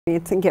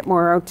and get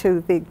more out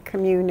to the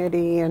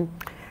community and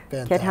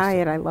Fantastic. get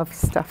hired. I love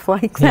stuff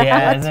like that.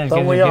 Yeah,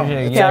 Don't we all?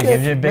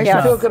 gives you a big Makes you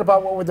shot. feel good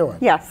about what we're doing.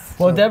 Yes.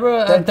 Well,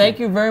 Deborah, Thank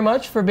you very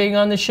much for being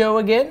on the show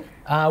again.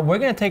 We're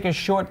going to take a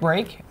short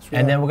break,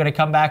 and then we're going to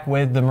come back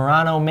with the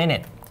Murano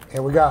Minute.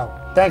 Here we go.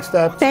 Thanks,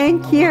 Deb.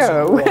 Thank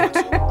you.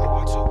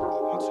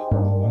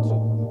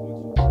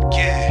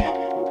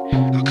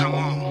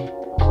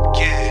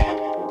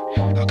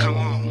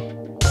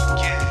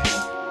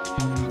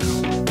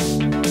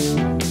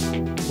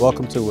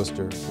 Welcome to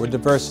Worcester, where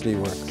diversity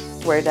works.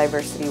 Where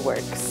diversity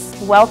works.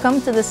 Welcome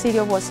to the city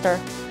of Worcester.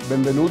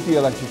 Benvenuti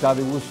alla città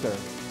di Worcester,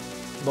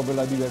 dove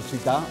la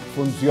diversità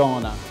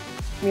funziona.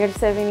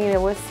 Mirë veni në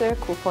Worcester,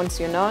 ku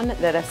funksionon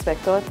dhe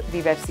respektohet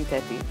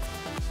diversiteti.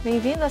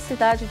 Bem-vindo à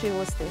cidade de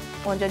Worcester,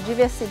 onde a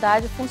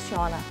diversidade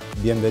funciona.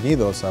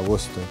 Bienvenidos a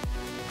Worcester,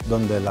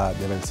 donde la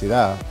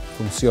diversidad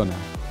funciona.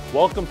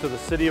 Welcome to the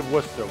city of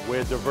Worcester,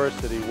 where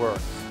diversity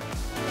works.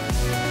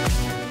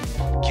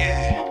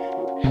 Yeah,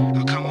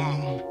 oh come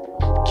on.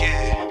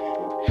 Yeah,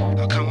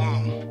 oh come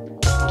on.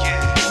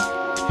 Yeah,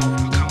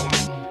 oh come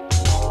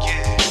on.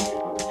 Yeah,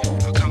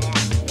 oh come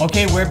on.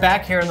 Okay, we're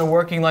back here in the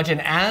Working Lunch,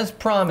 and as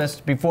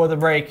promised before the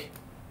break,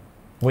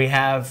 we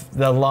have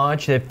the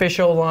launch, the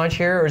official launch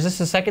here. Or is this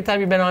the second time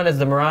you've been on as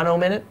the Murano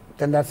Minute?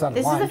 Then that's not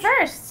This lunch. is the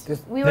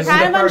first. We were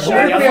kind of unsure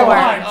It would be a before.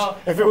 lunch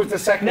if it was the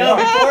second No,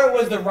 lunch. before it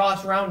was the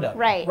Ross Roundup.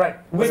 Right. Right.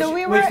 Which, So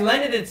we were- which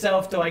lended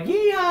itself to like,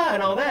 yeah,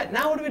 and all that.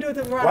 Now what do we do with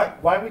the Murano?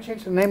 Why we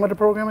changed the name of the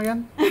program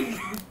again?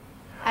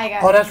 I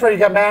got Oh, that's right. You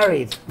got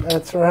married.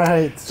 That's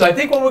right. So I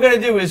think what we're gonna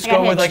do is I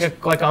got go with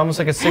hitched. like almost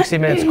like a 60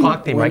 minutes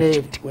clock theme, We right?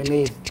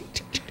 need.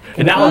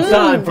 And now it's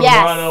time for yes.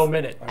 Murano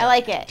Minute. I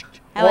like it.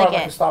 I Or like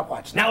like a it.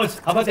 stopwatch. Now it's,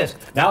 how about this?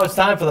 Now it's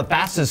time for the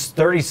fastest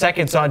 30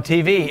 seconds on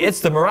TV. It's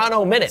the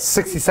Murano Minute.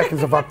 60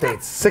 seconds of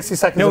updates. 60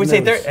 seconds No, of we say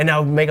news. 30, and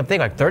now make them think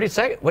like 30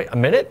 seconds. Wait, a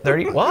minute?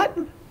 30? What?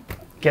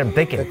 Get them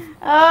thinking.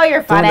 Oh, you're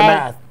Doing funny. the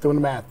math. Doing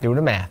the math. Doing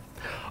the math.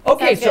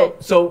 Okay,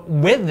 Sounds so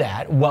with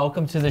that,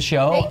 welcome to the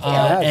show. Thank you.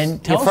 Yes.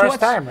 And tell Your us first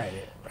what's, time, right?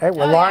 We're Oh,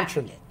 yeah.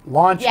 launching it.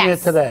 Launching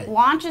Yes. it today.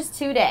 Launch is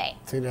today.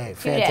 Today.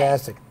 Today.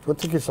 Fantastic. What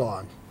took you so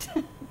long?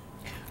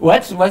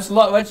 let's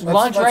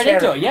launch right hear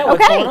into it. it. Yeah,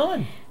 what's Okay. going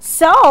on?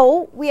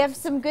 So we have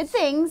some good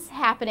things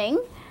happening.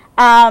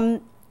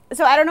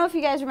 So I don't know if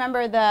you guys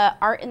remember the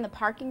Art in the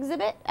Park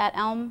exhibit at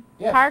Elm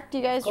Yes. Park. Do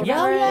you guys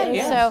remember? Yeah, it?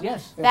 yes, So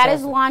yes. that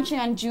is Fantastic. launching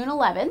on June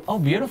 11th, Oh,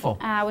 beautiful.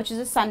 which is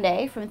a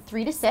Sunday from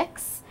 3 to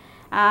 6.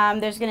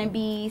 There's going to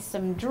be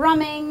some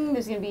drumming.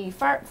 There's going to be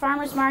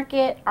farmers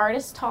market,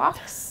 artist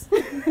talks.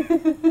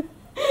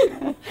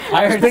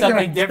 I heard Speaking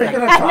something of- different.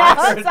 speaking of I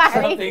talks, know,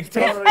 sorry. Something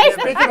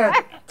Speaking of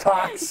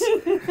talks,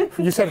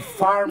 you said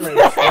farmers,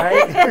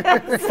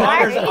 right?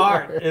 Farmer's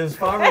art. Is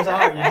farmer's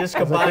art. You just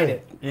combine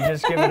it. You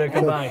just give it a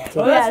combine.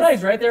 Oh, that's Yes.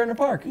 nice, right there in the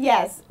park.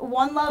 Yes,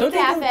 One Love Don't they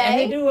do, Cafe. and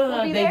they do,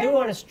 will be they there. do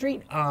on a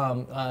street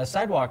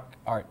sidewalk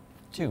art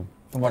too,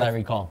 from what I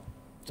recall.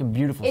 Some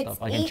beautiful It's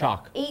stuff, like in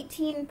chalk.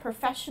 18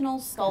 professional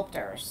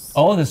sculptors.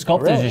 Oh, the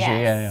sculptors Really? this year,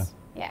 yeah, yeah. Yes.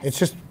 Yes. It's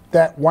just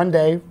that one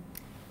day.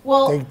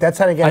 well, That's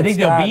how they get I it think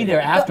they'll be started. there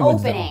the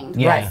afterwards. opening. Though.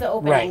 Yeah. That's the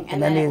opening, Right.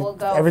 and then it will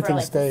go everything for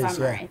like stays. the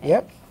summer, Yeah. I think.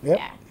 Yep. Yeah.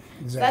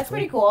 Exactly. So that's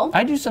pretty cool.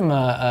 I do some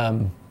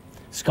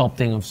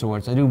sculpting of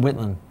sorts. I do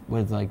whittling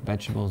with like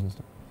vegetables and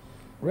stuff.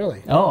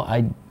 Really. Oh,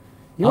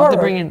 You I'll have are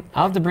to bring in.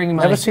 I'll have to bring in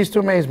my. Never cease to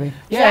amaze me.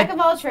 Jack of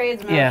all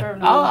trades, master Yeah, of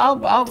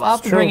none. I'll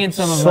have to True. bring in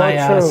some of So my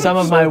true. some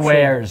of So my true.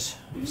 wares,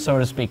 so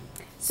to speak.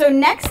 So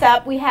next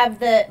up, we have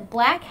the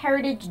Black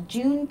Heritage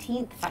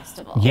Juneteenth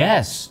Festival.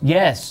 Yes,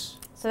 yes.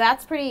 So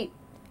that's pretty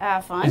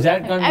fun. Is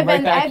that going to I've be right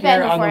been- back I've been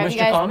here on before. the Have you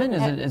Worcester guys-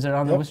 Common? Is it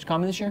on the Worcester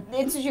Common this year?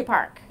 Institute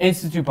Park.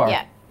 Institute Park.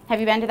 Yeah. Have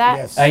you been to that?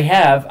 Yes. I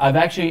have. I've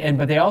actually,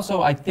 but they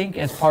also, I think,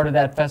 as part of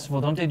that festival,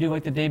 don't they do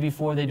like the day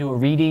before? They do a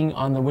reading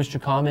on the Worcester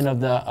Common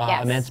of the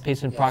Yes.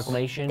 Emancipation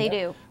Proclamation. They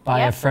do. By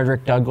a Yep.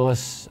 Frederick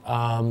Douglass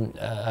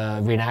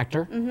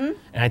reenactor. Mm-hmm.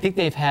 And I think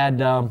they've had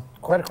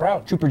Quite a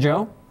crowd. Trooper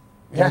Joe.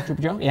 Yeah.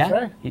 Trooper Joe. Yeah.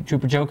 That's right.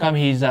 Trooper Joe come.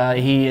 He is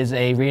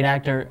a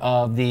reenactor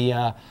of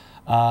the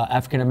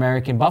African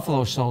American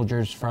Buffalo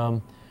Soldiers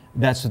from.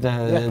 That's what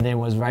the name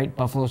was, right?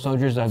 Buffalo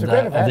Soldiers of a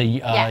great the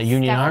Yes,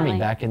 Union Army definitely.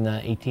 back in the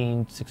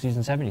 1860s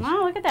and 70s.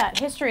 Oh, look at that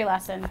history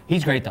lesson.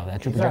 He's great though,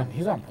 that Trooper Joe.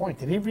 He's on point.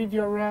 Did he read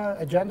your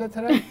agenda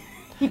today?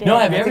 No,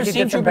 have you I ever think he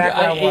seen did some Trooper Joe?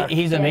 background work.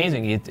 He's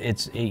amazing.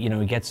 You know,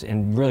 he gets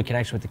and really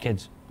connects with the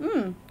kids.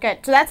 Good.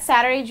 So that's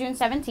Saturday, June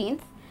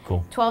 17th,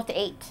 Cool. 12 to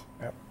 8.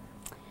 Yep.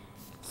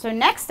 So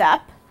next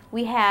up,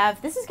 we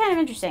have, this is kind of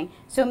interesting.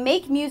 So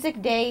Make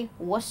Music Day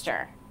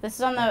Worcester. This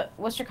is on the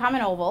Worcester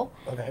Common Oval.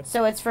 Okay.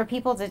 So it's for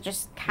people to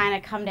just kind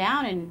of come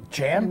down and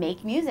Jam?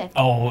 make music.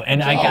 Oh,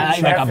 and I got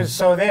Jeff like is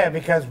so there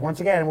because once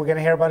again we're going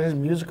to hear about his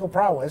musical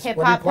prowess. Hip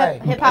What do you hop,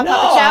 play? hip hop no,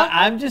 puppet show.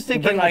 I'm just You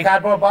thinking bring like the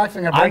cardboard box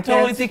and a I'm break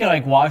totally dance? thinking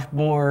like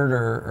washboard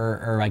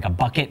or like a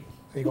bucket.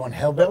 Are you going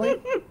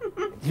hillbilly?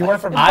 You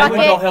went from I would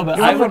go Bucket. hillbilly.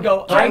 you I went would from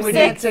go. I would.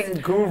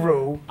 breakdancing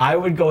guru I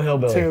would go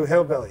hillbilly. to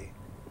hillbilly.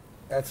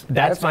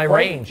 That's my quite-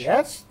 range.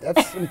 Yes,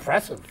 that's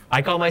impressive.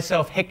 I call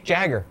myself Hick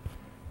Jagger.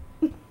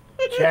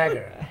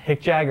 Jagger. Hick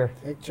Jagger.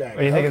 Hick Jagger. What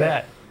do you think of Okay.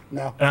 that?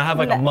 No. And I have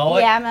like a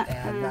mullet. Yeah, I'm not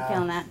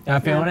feeling that. You're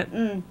not feeling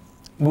it?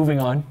 Moving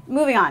on.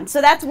 Moving on.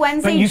 So that's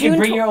Wednesday, But you June can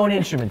bring your own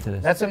instrument to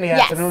this. That's in the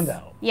Yes. afternoon,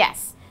 though.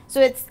 Yes. So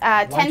it's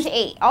 10 to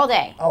 8 all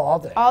day. Oh, all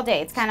day. All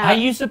day. It's kind of. Are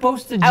you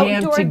supposed to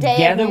jam outdoor day of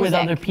together with music.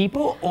 other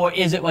people, or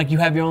is it like you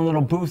have your own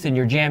little booth and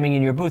you're jamming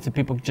in your booth and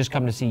people just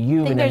come to see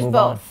you I think and then there's move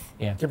both. on?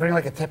 Yeah, Do you bring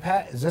like a tip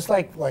hat? Is this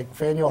like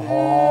Faneuil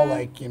Hall?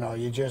 Like, you know,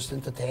 you're just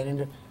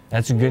entertaining?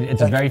 that's a good.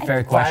 It's a very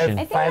fair question.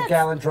 think Five that's-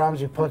 gallon drums,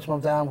 you put them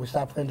down, we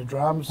stop playing the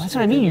drums. That's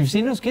what I mean. You've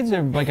seen those kids;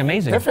 they're like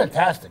amazing. They're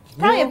fantastic.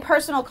 Probably You a know,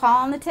 personal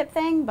call on the tip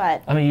thing,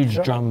 but I'm a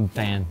huge drum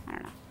fan. I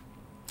don't know.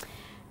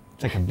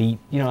 It's like a beat.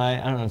 You know, I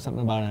don't know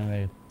something about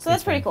it. So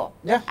that's pretty cool.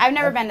 Yeah. I've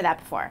never been to that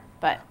before,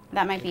 but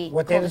that might be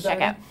What cool date to is that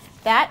check out. again?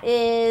 That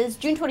is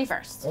June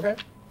 21st. Okay.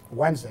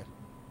 Wednesday.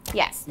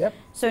 Yes. Yep.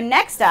 So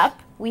next up,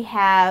 we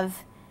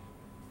have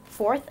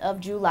 4th of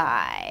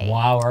July.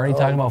 Wow, we're already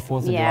talking about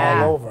 4th of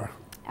Yeah. All over.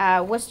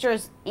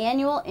 Worcester's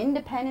annual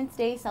Independence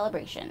Day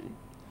celebration.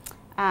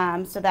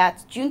 So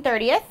that's June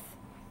 30th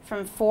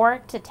from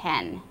 4 to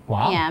 10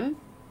 Wow. p.m.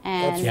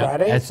 And That's July.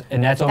 Friday? That's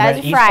over that at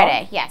is East Friday.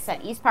 Park? Yes,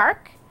 at East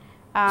Park.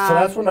 So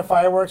that's when the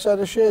fireworks are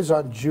this year, is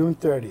on June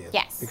 30th.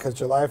 Yes. Because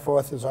July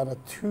 4th is on a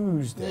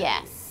Tuesday.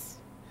 Yes.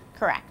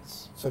 Correct.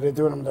 So they're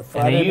doing them the And they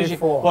Friday usually,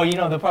 before. well, you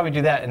know, they'll probably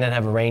do that and then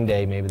have a rain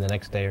day maybe the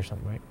next day or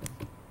something, right?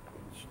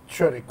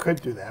 Sure, they could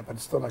do that, but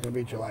it's still not going to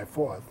be July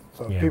 4th.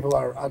 So if Yeah. people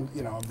are, on,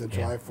 you know, the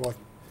July 4th.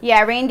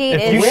 Yeah, rain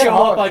date If you is show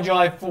up on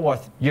July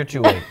 4th, you're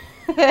too late.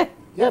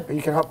 Yeah, but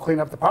you can help clean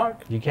up the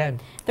park. You can.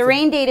 the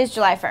rain date is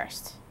July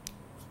 1st.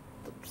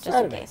 Just in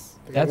Saturday. case.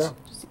 There you That's go.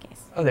 Just in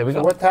case. oh, there we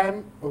So go.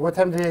 what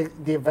time do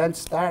the events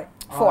start?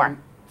 4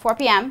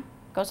 p.m.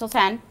 Goes till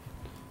 10,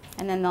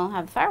 and then they'll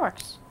have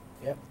fireworks.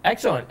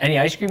 Excellent. Any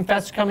ice cream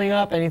fests coming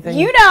up? Anything?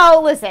 You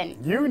know, listen.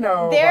 You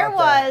know. There about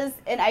that. was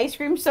an ice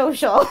cream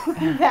social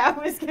that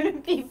was going to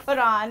be put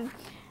on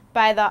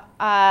by the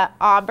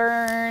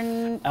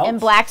Auburn Elks? and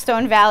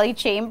Blackstone Valley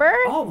Chamber,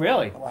 Oh,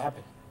 really? What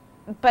happened?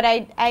 but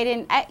I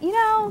didn't. You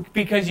know,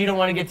 Because you don't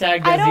want to get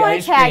tagged I as don't the wanna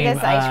ice tag cream. as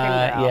the ice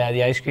cream girl. Yeah,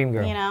 the ice cream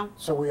girl. you know.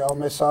 So we all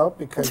miss out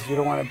because you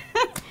don't want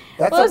to.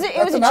 That's Well,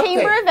 it was a an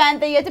chamber update. event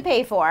that you had to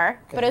pay for,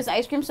 but it was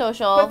ice cream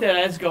social. But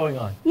that's going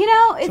on. You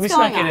know, it's we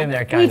going snuck it on. in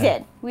there, We kinda.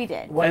 did. We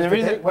did. What And is the the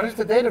reason- date- what is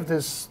the date of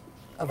this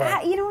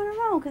event? You know, I don't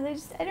know,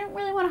 because I don't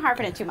really want to harp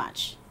on it too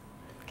much,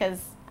 because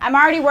I'm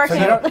already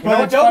working. you don't- Well, the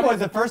what's joke funny? was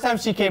the first time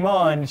she came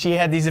on, she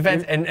had these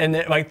events,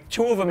 and like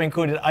 2 of them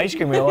included ice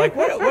cream. We were like,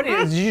 what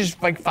is, did you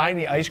just like find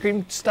the ice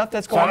cream stuff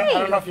that's So I going don't, on?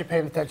 I don't know if you're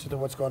paying attention to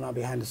what's going on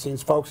behind the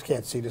scenes. Folks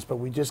can't see this, but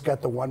we just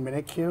got the 1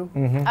 minute cue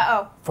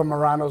Uh-oh. from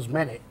Morano's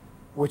minute,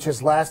 which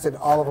has lasted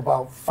all of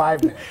about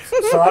 5 minutes.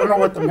 So I don't know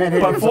what the minute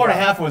But is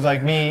 4.5 about. was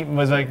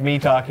like me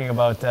talking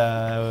about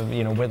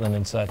you know, Whitland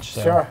and such.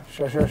 So.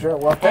 Sure.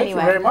 Well, thank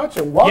Anyway. you very much,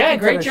 and welcome Yeah, to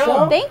great the job.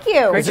 show. Thank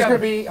you. Great Is this job.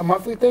 going to be a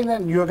monthly thing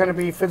then? You're going to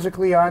be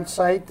physically on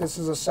site? This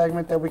is a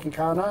segment that we can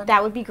count on?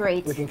 That would be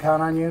great. We can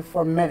count on you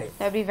for a minute.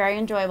 That would be very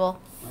enjoyable.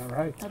 All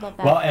right. I love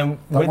that. Well, and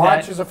The with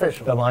launch that, is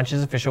official. The launch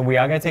is official. We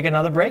are going to take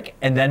another break,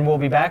 and then we'll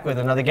be back with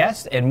another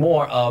guest and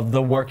more of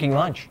the working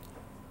lunch.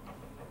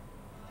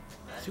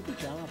 Super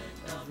job.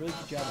 Really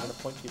good job. I'm going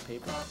to point to your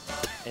paper.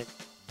 And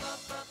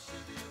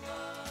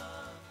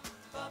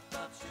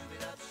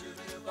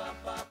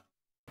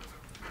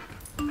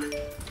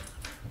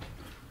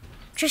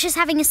Trisha's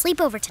having a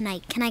sleepover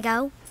tonight. Can I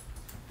go?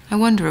 I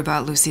wonder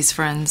about Lucy's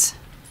friends.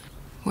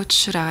 What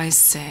should I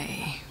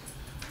say?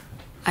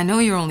 I know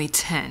you're only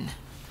 10,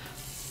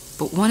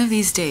 but one of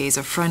these days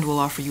a friend will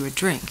offer you a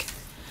drink.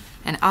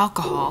 And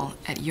alcohol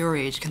at your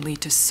age can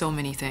lead to so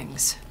many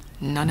things.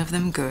 None of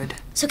them good.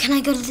 So can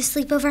I go to the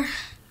sleepover?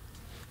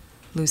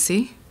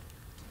 Lucy,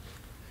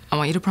 I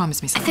want you to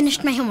promise me I something.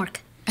 finished my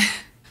homework.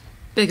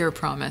 Bigger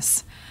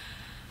promise.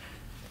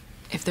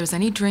 If there's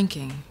any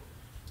drinking,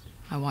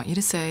 I want you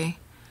to say,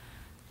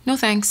 "No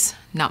thanks,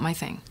 not my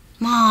thing."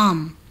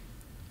 Mom.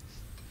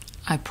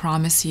 I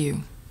promise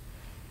you.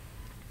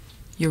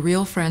 Your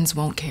real friends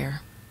won't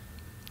care.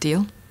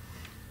 Deal?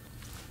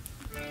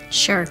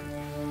 Sure.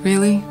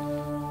 Really?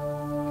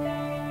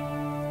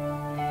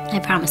 I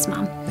promise,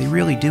 Mom. They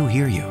really do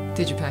hear you.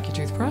 Did you pack your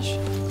toothbrush?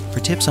 For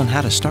tips on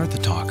how to start the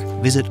talk,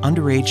 visit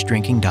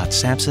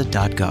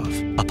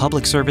underagedrinking.samhsa.gov, a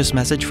public service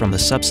message from the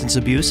Substance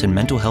Abuse and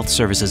Mental Health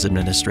Services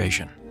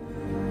Administration.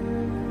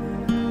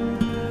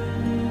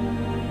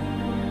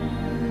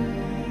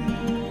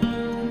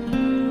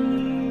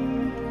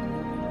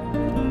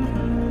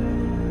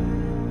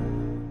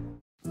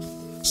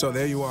 So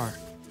there you are,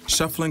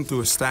 shuffling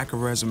through a stack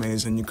of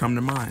resumes and you come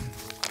to mine.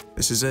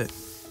 This is it,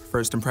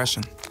 first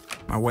impression,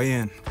 my way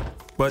in.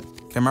 But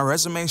can my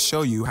resume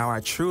show you how I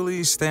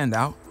truly stand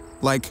out?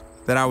 Like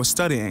that I was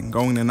studying,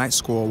 going to night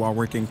school while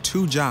working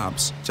 2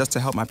 jobs just to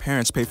help my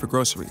parents pay for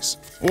groceries.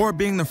 Or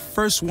being the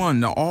first one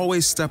to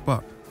always step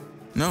up.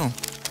 No,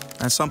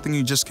 that's something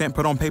you just can't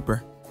put on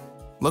paper.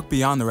 Look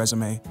beyond the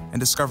resume and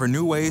discover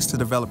new ways to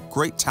develop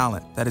great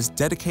talent that is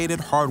dedicated,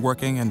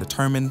 hardworking, and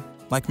determined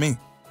like me.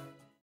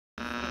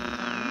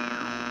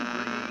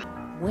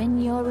 When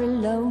you're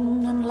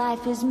alone and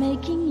life is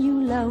making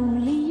you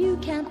lonely, you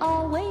can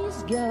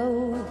always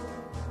go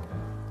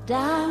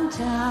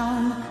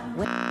downtown.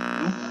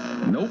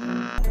 Nope.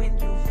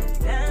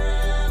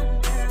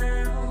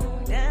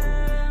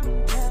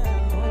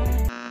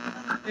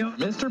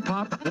 Mr.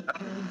 Pop. I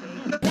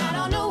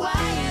don't know why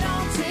you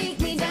don't take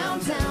me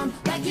downtown,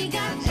 like you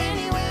got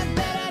anywhere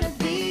better to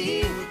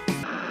be.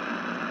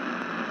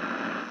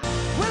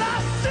 Will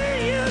I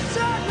see you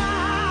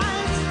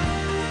tonight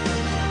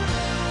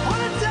on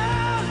a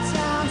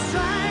downtown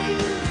train?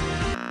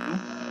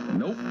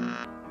 Nope.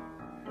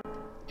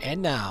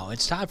 And now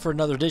it's time for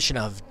another edition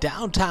of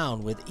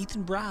Downtown with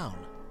Ethan Brown.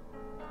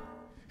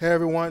 Hey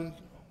everyone,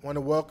 want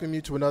to welcome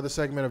you to another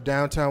segment of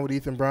Downtown with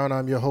Ethan Brown.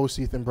 I'm your host,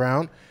 Ethan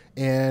Brown.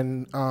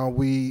 And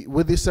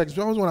with this segment,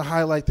 we always want to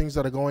highlight things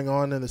that are going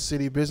on in the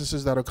city,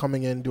 businesses that are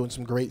coming in doing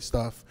some great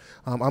stuff.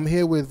 I'm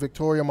here with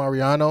Victoria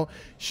Mariano.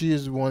 She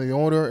is one of the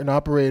owner and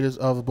operators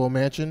of the Bull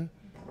Mansion.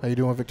 How you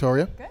doing,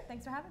 Victoria? Good,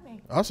 thanks for having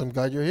me. Awesome,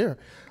 glad you're here.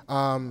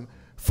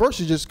 First,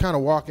 you just kind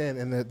of walk in,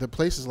 and the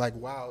place is like,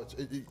 wow,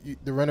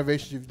 the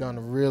renovations you've done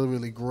are really,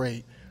 really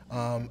great.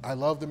 I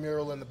love the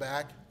mural in the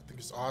back. I think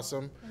it's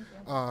awesome.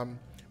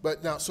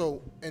 But now,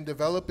 so in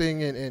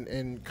developing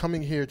and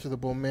coming here to the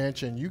Bull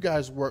Mansion, you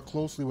guys work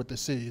closely with the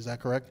city, is that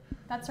correct?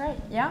 That's right,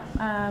 yeah.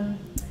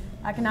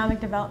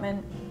 Economic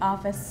Development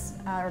Office,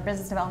 or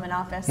Business Development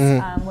Office,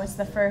 was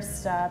the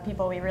first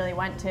people we really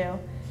went to.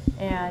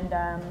 And,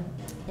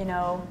 you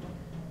know,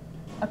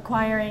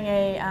 acquiring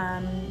a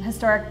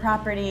historic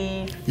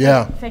property,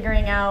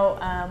 figuring out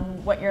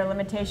what your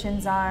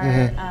limitations are,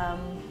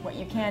 what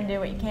you can do,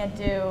 what you can't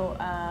do,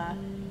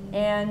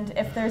 and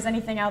if there's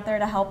anything out there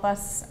to help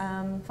us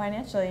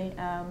financially,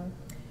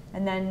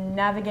 and then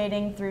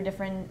navigating through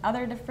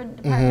other different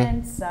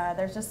departments.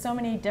 There's just so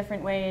many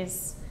different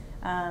ways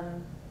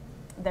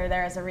they're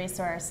there as a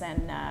resource,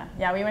 and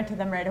yeah, we went to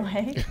them right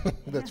away.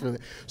 That's really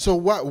so.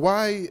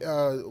 Why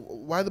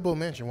the Bull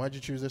Mansion? Why did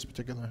you choose this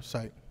particular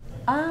site?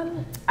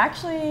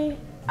 Actually,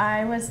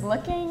 I was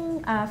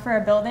looking for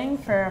a building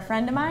for a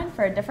friend of mine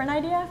for a different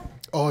idea.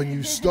 Oh, and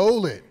you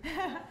stole it.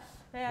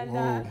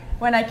 And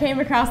when I came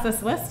across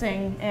this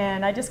listing,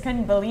 and I just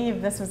couldn't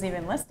believe this was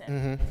even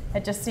listed.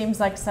 It just seems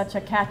like such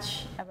a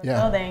catch of a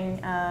building,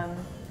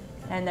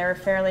 and they were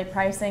fairly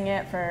pricing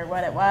it for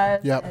what it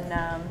was.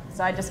 And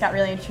so I just got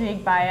really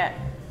intrigued by it.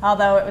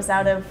 Although it was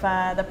out of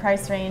the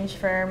price range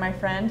for my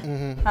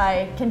friend,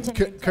 I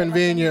continued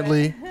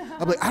conveniently.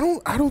 I'm like,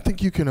 I don't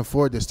think you can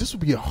afford this. This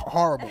would be a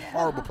horrible,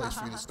 horrible place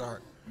for you to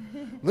start.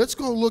 Let's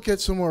go look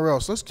at somewhere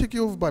else. Let's kick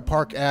you over by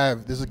Park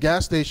Ave. There's a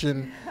gas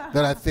station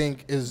that I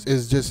think is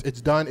just, it's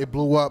done. It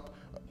blew up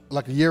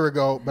like a year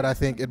ago, but I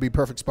think it'd be a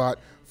perfect spot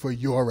for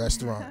your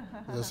restaurant.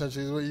 Is that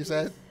essentially what you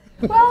said?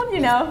 Well,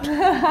 you know,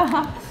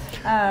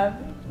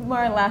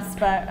 more or less,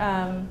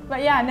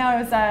 but yeah, no,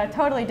 it was a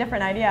totally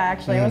different idea,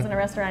 actually. It wasn't a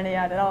restaurant idea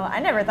at all. I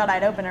never thought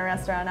I'd open a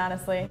restaurant,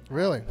 honestly.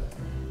 Really?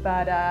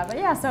 But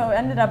yeah, so it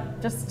ended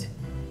up just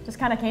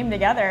kind of came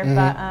together,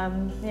 but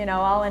you know,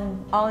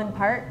 all in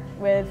part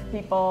with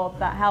people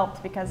that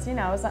helped, because you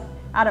know, it was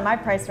out of my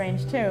price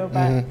range too,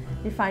 but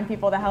you find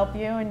people to help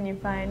you, and you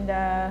find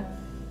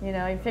you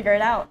know, you figure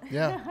it out.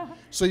 Yeah.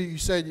 So you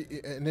said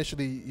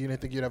initially you didn't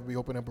think you'd ever be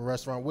opening up a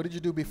restaurant. What did you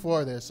do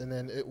before this? And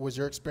then was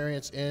your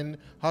experience in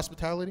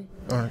hospitality?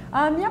 Yep,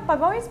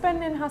 I've always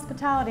been in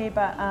hospitality,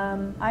 but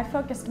I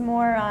focused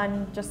more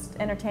on just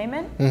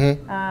entertainment.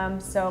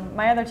 So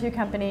my other two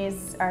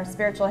companies are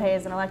Spiritual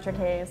Haze and Electric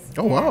Haze.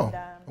 Oh, wow.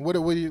 What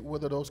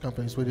are those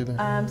companies? What do you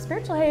do?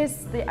 Spiritual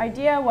Haze, the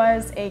idea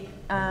was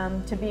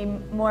to be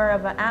more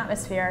of an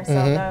atmosphere.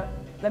 So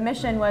the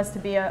mission was to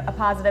be a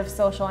positive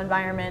social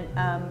environment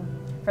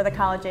for the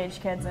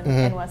college-age kids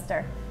in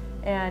Worcester,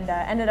 and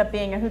ended up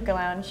being a hookah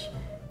lounge.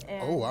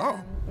 And, oh, wow.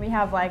 We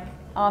have like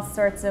all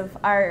sorts of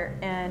art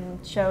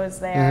and shows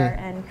there,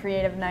 and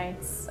creative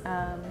nights,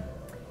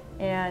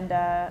 and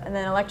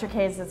then Electric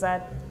Haze is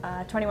a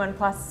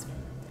 21+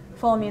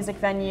 full music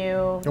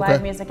venue,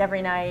 live music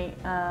every night,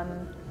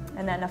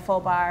 and then a full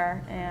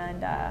bar.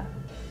 And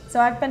so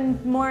I've been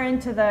more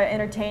into the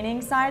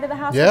entertaining side of the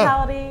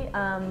hospitality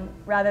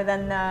rather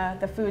than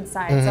the food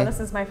side. So this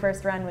is my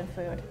first run with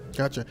food.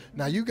 Gotcha.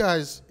 Now you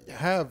guys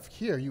have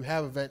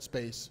event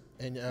space,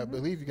 and I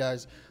believe you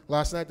guys,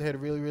 last night they had a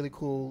really, really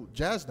cool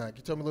jazz night. Can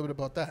you tell me a little bit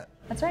about that?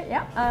 That's right,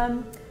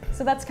 yeah.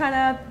 So that's kind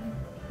of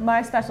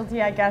my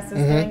specialty, I guess, is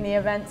doing the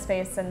event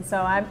space. And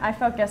so I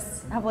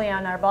focus heavily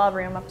on our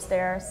ballroom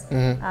upstairs.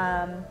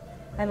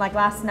 And like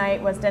last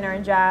night was dinner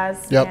and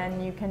jazz,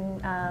 and you can,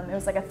 it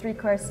was like a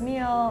 3-course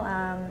meal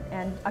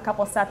and a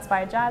couple sets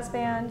by a jazz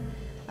band.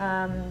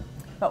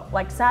 But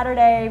like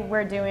Saturday,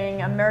 we're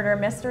doing a murder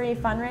mystery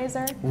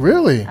fundraiser.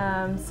 Really?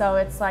 So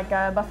it's like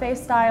a buffet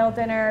style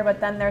dinner, but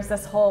then there's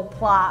this whole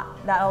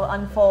plot that'll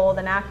unfold,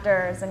 and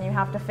actors, and you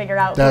have to figure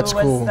out who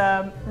was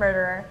the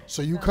murderer.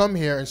 So you come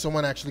here and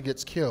someone actually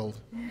gets killed,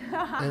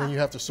 and then you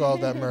have to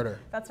solve that murder.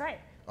 That's right.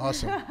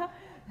 Awesome.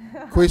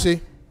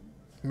 Queasy,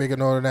 make a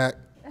note of that.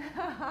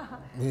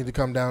 We need to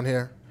come down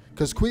here.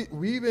 Because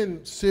we've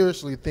been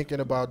seriously thinking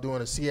about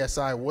doing a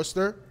CSI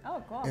Worcester.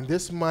 Oh, cool. And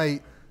this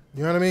might,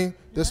 you know what I mean?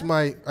 This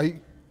might,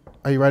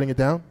 are you writing it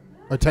down?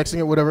 Or texting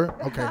it, whatever?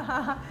 Okay.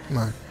 Come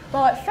on.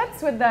 Well, it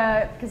fits with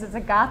because it's a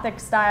Gothic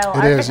style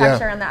It is,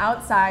 architecture yeah. on the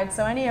outside,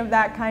 so any of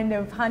that kind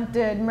of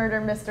haunted murder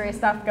mystery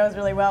stuff goes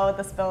really well with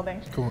this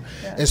building. Cool.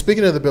 Yeah. And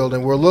speaking of the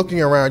building, we're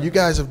looking around. You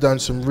guys have done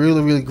some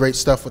really, really great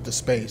stuff with the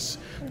space.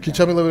 Can you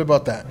tell me a little bit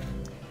about that?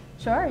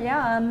 Sure,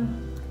 yeah.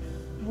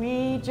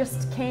 We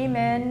just came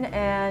in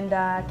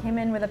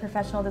with a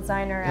professional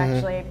designer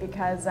actually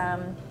because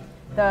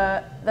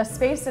the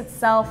space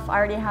itself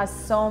already has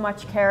so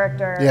much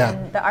character. Yeah.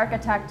 And the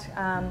architect,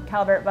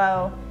 Calvert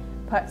Bow,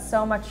 put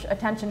so much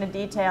attention to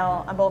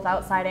detail on both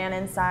outside and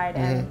inside.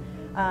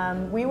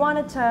 And we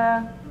wanted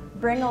to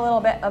bring a little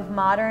bit of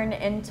modern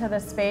into the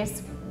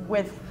space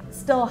with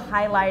still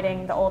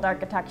highlighting the old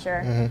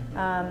architecture.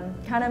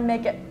 Kind of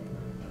make it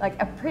like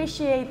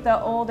appreciate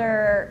the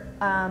older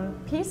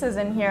pieces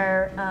in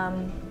here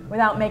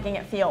without making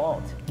it feel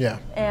old. Yeah.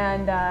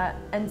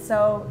 And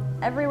so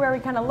everywhere we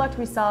kind of looked,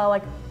 we saw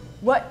like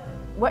what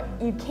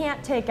you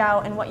can't take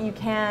out and what you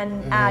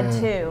can add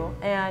to.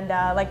 And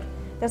like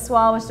this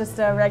wall was just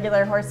a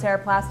regular horsehair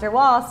plaster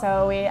wall,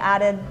 so we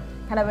added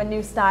kind of a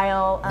new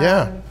style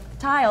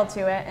tile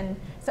to it. And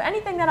so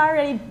anything that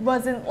already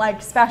wasn't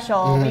like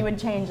special, we would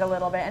change a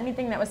little bit.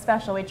 Anything that was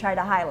special, we try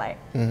to highlight.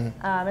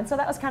 And so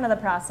that was kind of the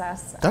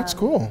process. That's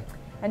cool.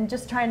 And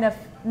just trying to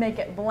make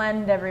it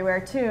blend everywhere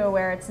too,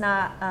 where it's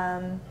not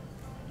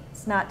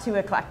too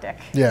eclectic.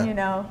 Yeah. You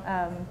know,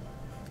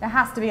 it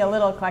has to be a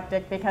little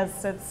eclectic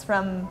because it's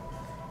from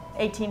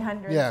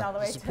 1800s all the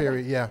way to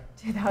period,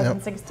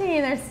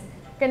 2016. There's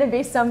going to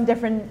be some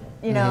different,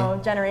 you know,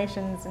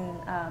 generations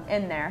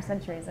in there,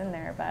 centuries in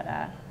there,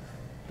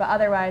 but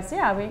otherwise,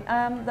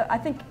 yeah, I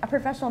think a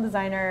professional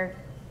designer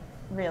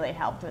really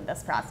helped with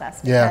this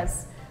process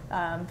because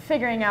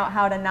figuring out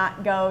how to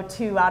not go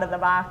too out of the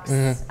box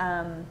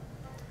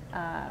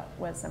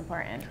was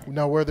important.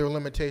 Now, were there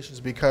limitations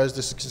because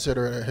this is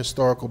considered a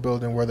historical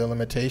building? Were there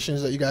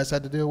limitations that you guys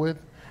had to deal with?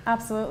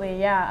 Absolutely,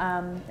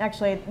 yeah.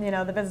 Actually, you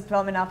know, the business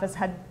development office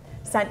had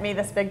sent me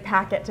this big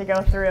packet to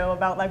go through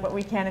about like what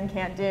we can and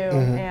can't do,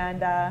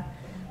 and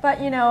but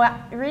you know,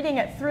 reading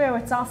it through,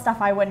 it's all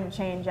stuff I wouldn't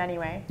change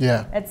anyway.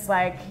 Yeah. It's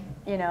like,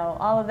 you know,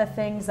 all of the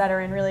things that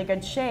are in really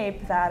good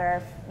shape that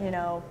are, you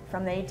know,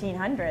 from the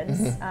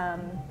 1800s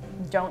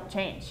don't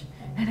change,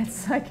 and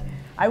it's like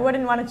I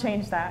wouldn't want to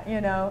change that,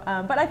 you know.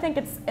 But I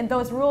think and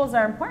those rules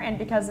are important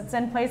because it's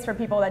in place for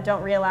people that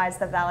don't realize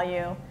the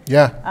value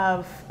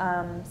of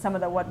some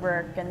of the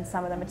woodwork and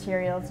some of the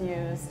materials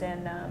used,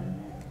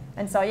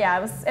 and so yeah,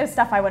 it was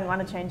stuff I wouldn't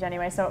want to change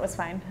anyway, so it was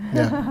fine.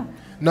 Yeah.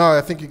 No,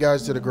 I think you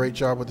guys did a great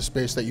job with the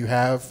space that you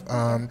have.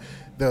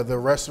 The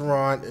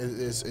restaurant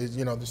is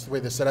you know, just the way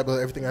they're set up,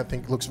 everything I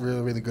think looks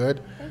really, really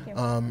good. Thank you.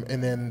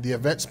 And then the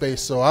event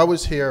space. So I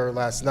was here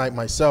last night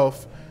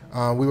myself.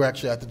 We were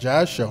actually at the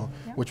jazz show,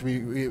 which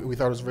we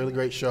thought was a really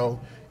great show.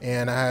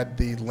 And I had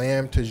the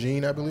lamb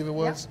tagine, I believe it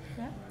was.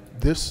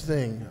 This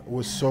thing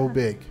was so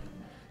big.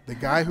 The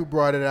guy who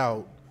brought it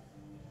out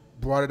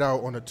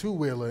on a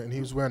two-wheeler, and he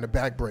was wearing a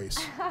back brace.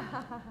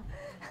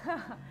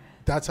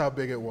 That's how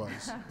big it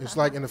was. It's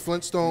like in the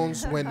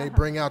Flintstones when they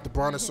bring out the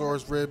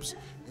brontosaurus ribs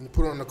and you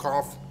put it on the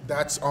cough.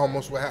 That's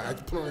almost what happened.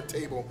 I put it on the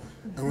table,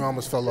 and we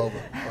almost fell over.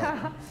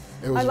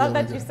 It was I love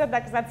really that you good. said that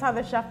because that's how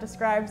the chef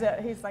describes it.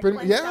 He's like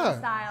Flintstone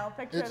style.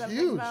 Picture it's the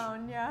huge. big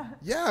bone. Yeah.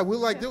 Yeah, we're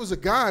like, there was a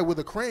guy with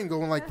a crane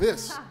going like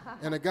this,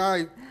 and a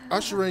guy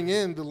ushering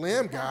in the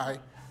lamb guy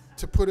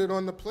to put it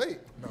on the plate.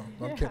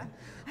 No, I'm kidding.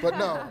 But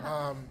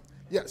no,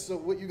 yeah, so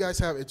what you guys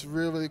have, it's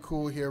really, really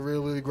cool here,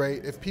 really, really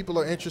great. If people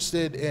are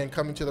interested in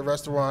coming to the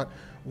restaurant,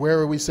 where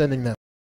are we sending them?